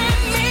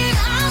 doesn't mean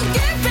I'm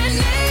giving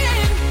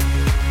in.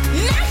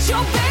 Not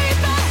your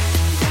baby.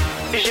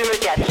 Je me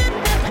gâte.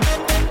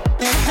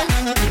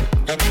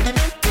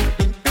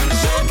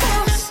 Je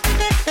pense.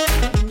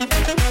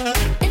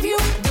 If you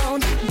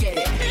don't get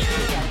it.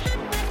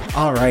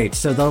 All right.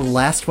 So the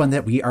last one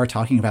that we are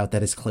talking about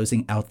that is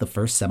closing out the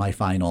first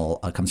semifinal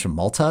comes from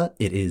Malta.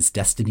 It is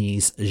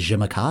Destiny's Je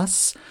me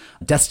casse.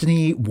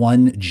 Destiny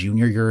won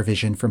Junior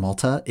Eurovision for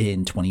Malta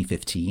in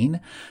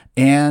 2015,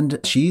 and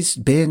she's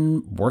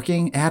been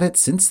working at it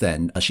since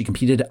then. She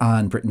competed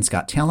on Britain's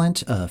Got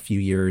Talent a few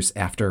years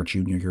after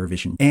Junior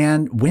Eurovision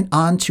and went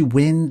on to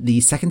win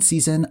the second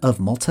season of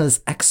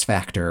Malta's X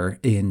Factor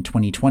in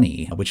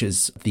 2020, which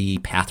is the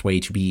pathway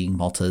to being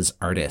Malta's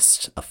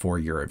artist for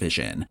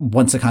Eurovision.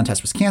 Once the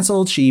contest was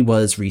canceled, she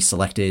was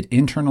reselected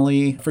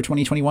internally for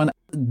 2021.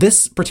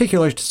 This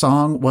particular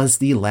song was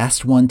the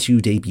last one to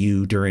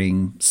debut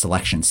during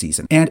selection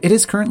season, and it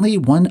is currently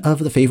one of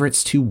the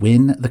favorites to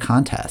win the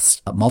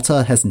contest.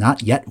 Malta has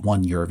not yet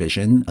won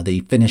Eurovision. They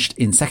finished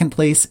in second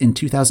place in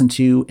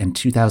 2002 and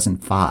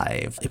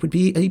 2005. It would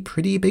be a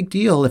pretty big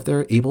deal if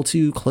they're able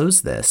to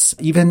close this.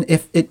 Even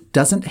if it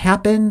doesn't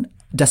happen,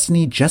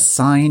 Destiny just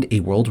signed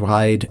a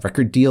worldwide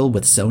record deal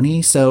with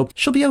Sony, so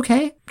she'll be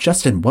okay.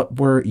 Justin, what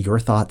were your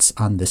thoughts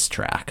on this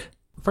track?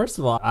 First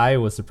of all, I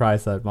was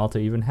surprised that Malta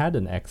even had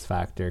an X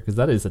Factor, because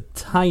that is a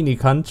tiny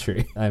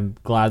country. I'm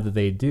glad that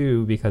they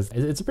do, because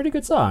it's a pretty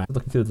good song.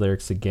 Looking through the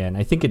lyrics again,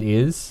 I think it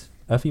is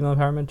a female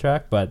empowerment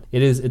track, but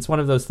it's one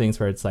of those things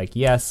where it's like,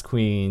 yes,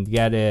 queen,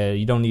 get it,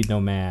 you don't need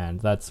no man,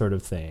 that sort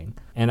of thing.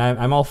 And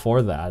I'm all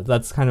for that.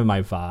 That's kind of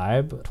my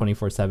vibe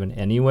 24/7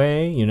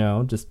 anyway,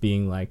 just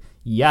being like,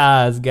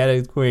 yes, get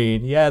it,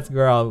 queen, yes,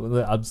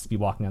 girl. I'll just be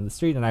walking down the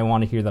street and I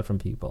want to hear that from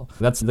people.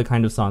 That's the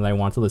kind of song that I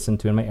want to listen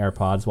to in my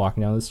AirPods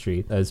walking down the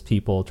street as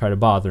people try to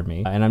bother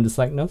me. And I'm just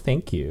like, no,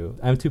 thank you.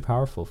 I'm too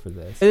powerful for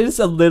this. It is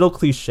a little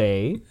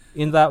cliche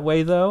in that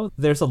way, though.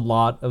 There's a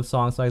lot of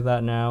songs like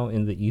that now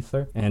in the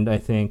ether. And I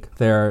think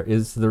there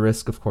is the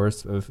risk, of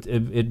course, of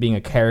it being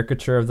a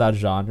caricature of that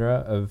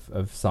genre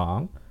of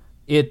song.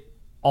 It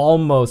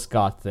almost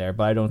got there,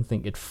 but I don't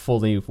think it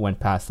fully went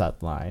past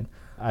that line.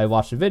 I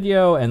watched a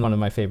video, and one of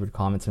my favorite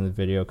comments in the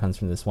video comes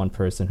from this one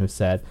person who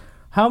said,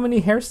 "How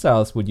many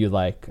hairstyles would you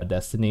like,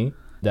 Destiny?"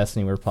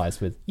 Destiny replies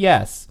with,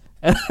 "Yes."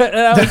 And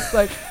I was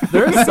like,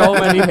 there are so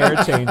many hair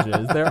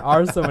changes. There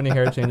are so many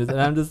hair changes. And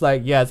I'm just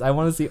like, yes, I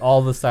want to see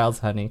all the styles,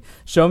 honey.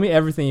 Show me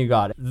everything you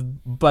got.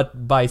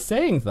 But by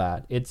saying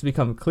that, it's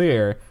become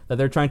clear that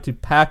they're trying to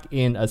pack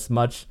in as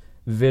much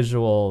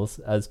visuals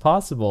as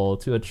possible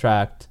to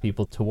attract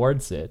people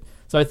towards it.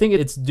 So I think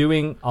it's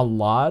doing a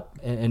lot,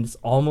 and it's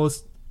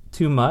almost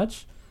too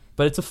much,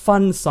 but it's a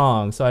fun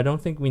song, so I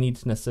don't think we need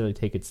to necessarily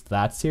take it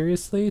that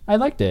seriously. I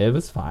liked it. It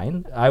was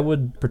fine. I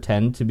would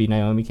pretend to be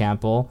Naomi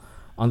Campbell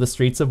on the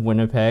streets of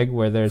Winnipeg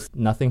where there's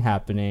nothing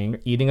happening,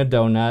 eating a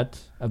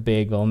donut, a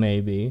bagel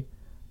maybe,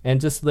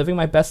 and just living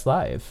my best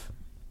life.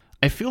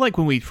 I feel like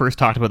when we first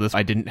talked about this,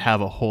 I didn't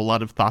have a whole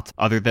lot of thoughts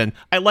other than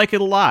I like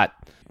it a lot.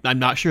 I'm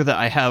not sure that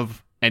I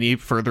have any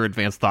further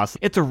advanced thoughts.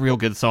 It's a real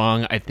good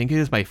song. I think it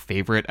is my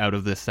favorite out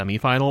of this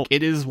semifinal.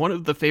 It is one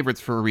of the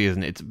favorites for a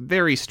reason. It's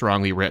very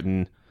strongly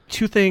written.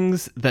 Two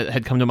things that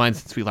had come to mind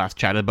since we last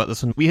chatted about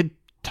this one. We had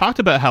talked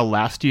about how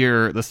last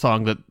year the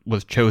song that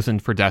was chosen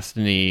for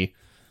Destiny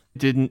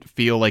didn't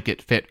feel like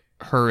it fit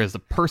her as a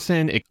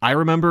person. I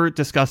remember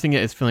discussing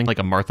it as feeling like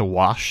a Martha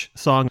Wash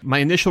song. My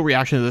initial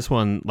reaction to this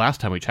one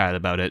last time we chatted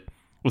about it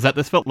was that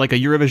this felt like a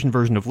Eurovision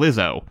version of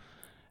Lizzo.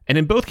 And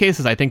in both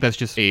cases, I think that's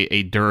just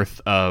a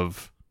dearth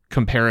of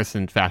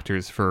comparison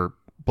factors for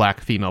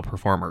black female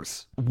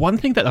performers. One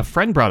thing that a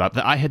friend brought up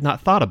that I had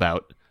not thought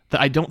about,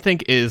 that I don't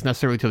think is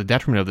necessarily to the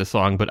detriment of this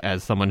song, but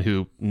as someone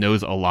who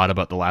knows a lot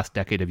about the last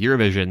decade of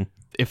Eurovision,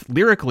 if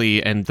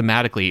lyrically and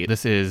thematically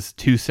this is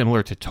too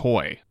similar to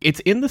Toy, it's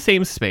in the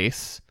same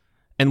space.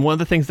 And one of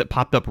the things that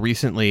popped up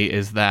recently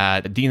is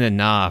that Dina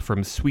Na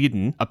from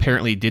Sweden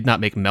apparently did not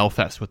make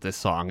Melfest with this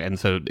song, and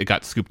so it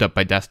got scooped up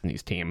by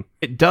Destiny's team.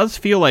 It does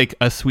feel like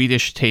a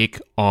Swedish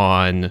take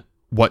on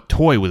what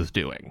Toy was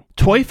doing.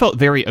 Toy felt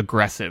very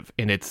aggressive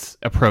in its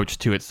approach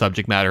to its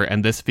subject matter,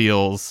 and this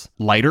feels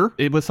lighter.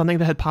 It was something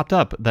that had popped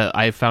up that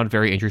I found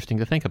very interesting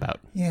to think about.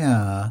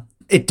 Yeah.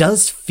 It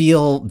does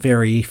feel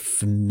very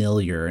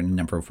familiar in a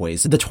number of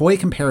ways. The Toy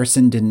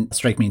comparison didn't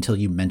strike me until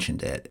you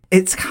mentioned it.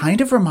 It's kind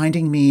of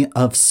reminding me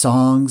of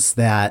songs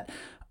that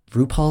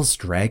RuPaul's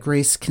Drag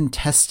Race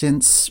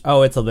contestants...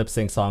 Oh, it's a lip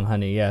sync song,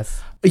 honey,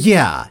 yes.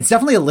 Yeah, it's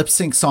definitely a lip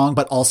sync song,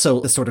 but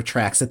also the sort of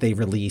tracks that they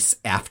release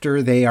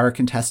after they are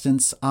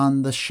contestants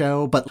on the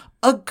show. But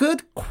a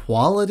good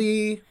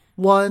quality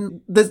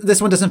one. This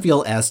one doesn't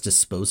feel as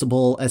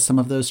disposable as some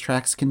of those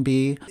tracks can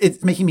be.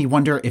 It's making me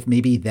wonder if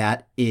maybe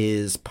that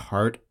is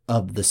part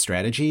of the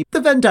strategy. The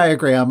Venn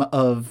diagram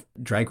of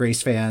Drag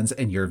Race fans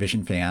and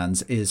Eurovision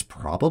fans is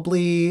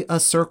probably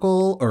a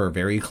circle or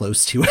very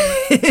close to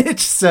it.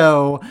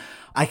 So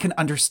I can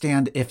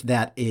understand if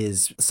that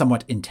is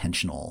somewhat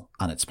intentional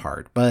on its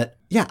part. But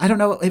yeah, I don't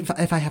know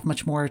if I have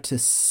much more to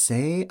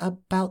say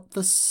about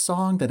the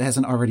song that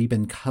hasn't already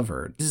been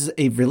covered. This is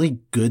a really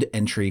good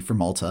entry for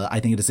Malta. I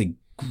think it is a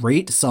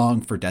great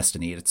song for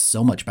Destiny. It's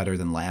so much better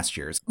than last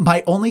year's.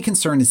 My only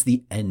concern is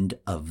the end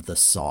of the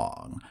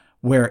song,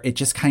 where it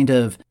just kind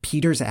of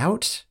peters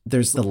out.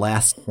 There's the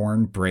last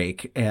horn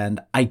break, and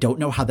I don't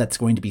know how that's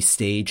going to be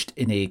staged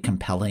in a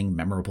compelling,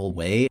 memorable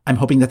way. I'm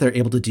hoping that they're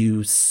able to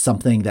do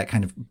something that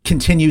kind of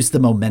continues the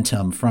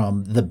momentum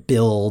from the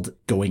build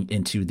going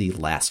into the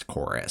last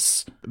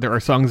chorus. There are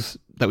songs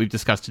that we've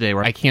discussed today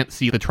where I can't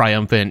see the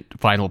triumphant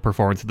final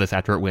performance of this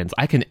after it wins.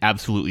 I can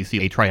absolutely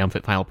see a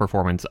triumphant final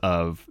performance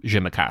of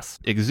Je me casse.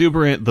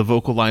 Exuberant, the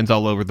vocal lines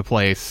all over the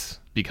place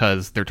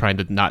because they're trying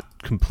to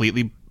not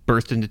completely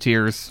burst into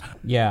tears.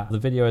 Yeah, the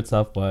video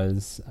itself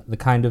was the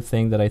kind of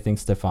thing that I think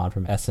Stefan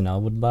from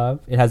SNL would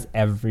love. It has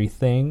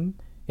everything.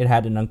 It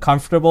had an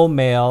uncomfortable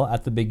male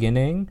at the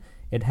beginning.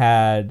 It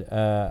had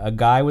a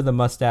guy with a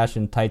mustache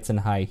and tights and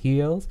high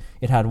heels.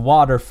 It had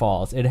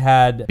waterfalls. It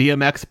had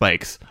BMX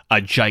bikes, a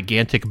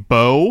gigantic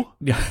bow,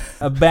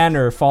 a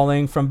banner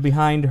falling from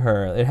behind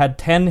her. It had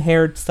 10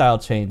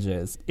 hairstyle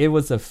changes. It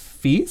was a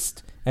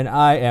feast, and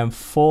I am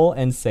full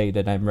and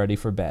sated. I'm ready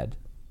for bed.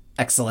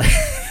 Excellent.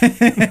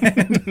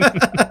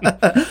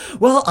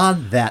 Well,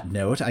 on that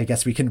note, I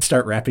guess we can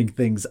start wrapping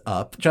things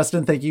up.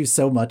 Justin, thank you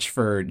so much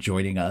for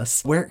joining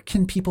us. Where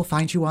can people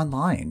find you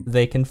online?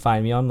 They can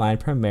find me online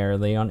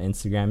primarily on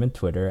Instagram and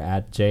Twitter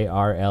at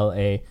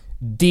JRLADIA.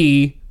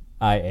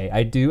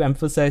 I do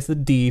emphasize the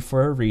D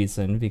for a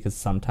reason, because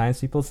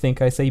sometimes people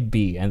think I say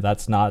B, and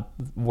that's not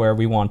where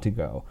we want to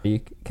go.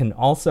 You can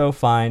also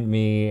find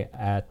me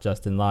at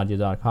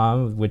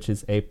justinladia.com, which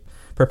is a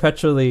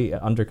perpetually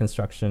under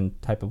construction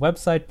type of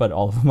website, but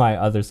all of my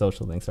other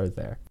social links are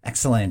there.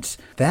 Excellent.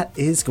 That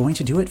is going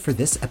to do it for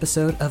this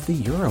episode of the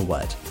Euro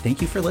What.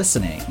 Thank you for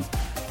listening.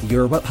 The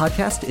Euro What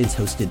podcast is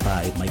hosted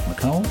by Mike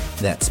McComb,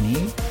 that's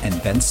me,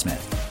 and Ben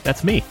Smith.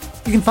 That's me.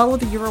 You can follow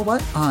the Euro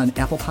What on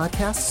Apple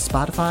Podcasts,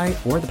 Spotify,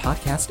 or the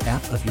podcast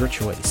app of your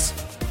choice.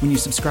 When you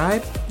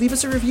subscribe, leave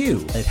us a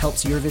review. It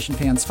helps Eurovision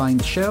fans find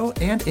the show,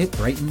 and it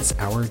brightens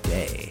our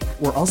day.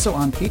 We're also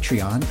on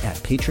Patreon at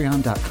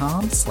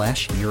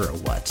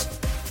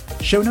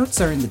patreon.com/EuroWhat. Show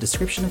notes are in the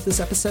description of this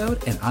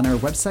episode and on our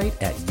website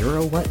at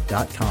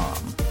eurowhat.com.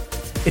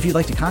 If you'd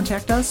like to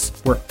contact us,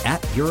 we're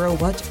at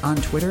EuroWhat on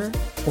Twitter,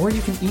 or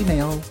you can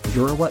email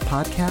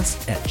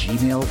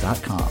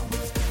eurowhatpodcast@gmail.com.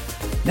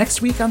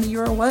 Next week on the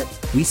Euro What,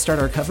 we start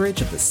our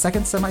coverage of the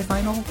second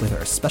semifinal with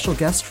our special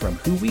guest from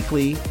Who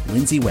Weekly,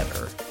 Lindsay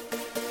Weber.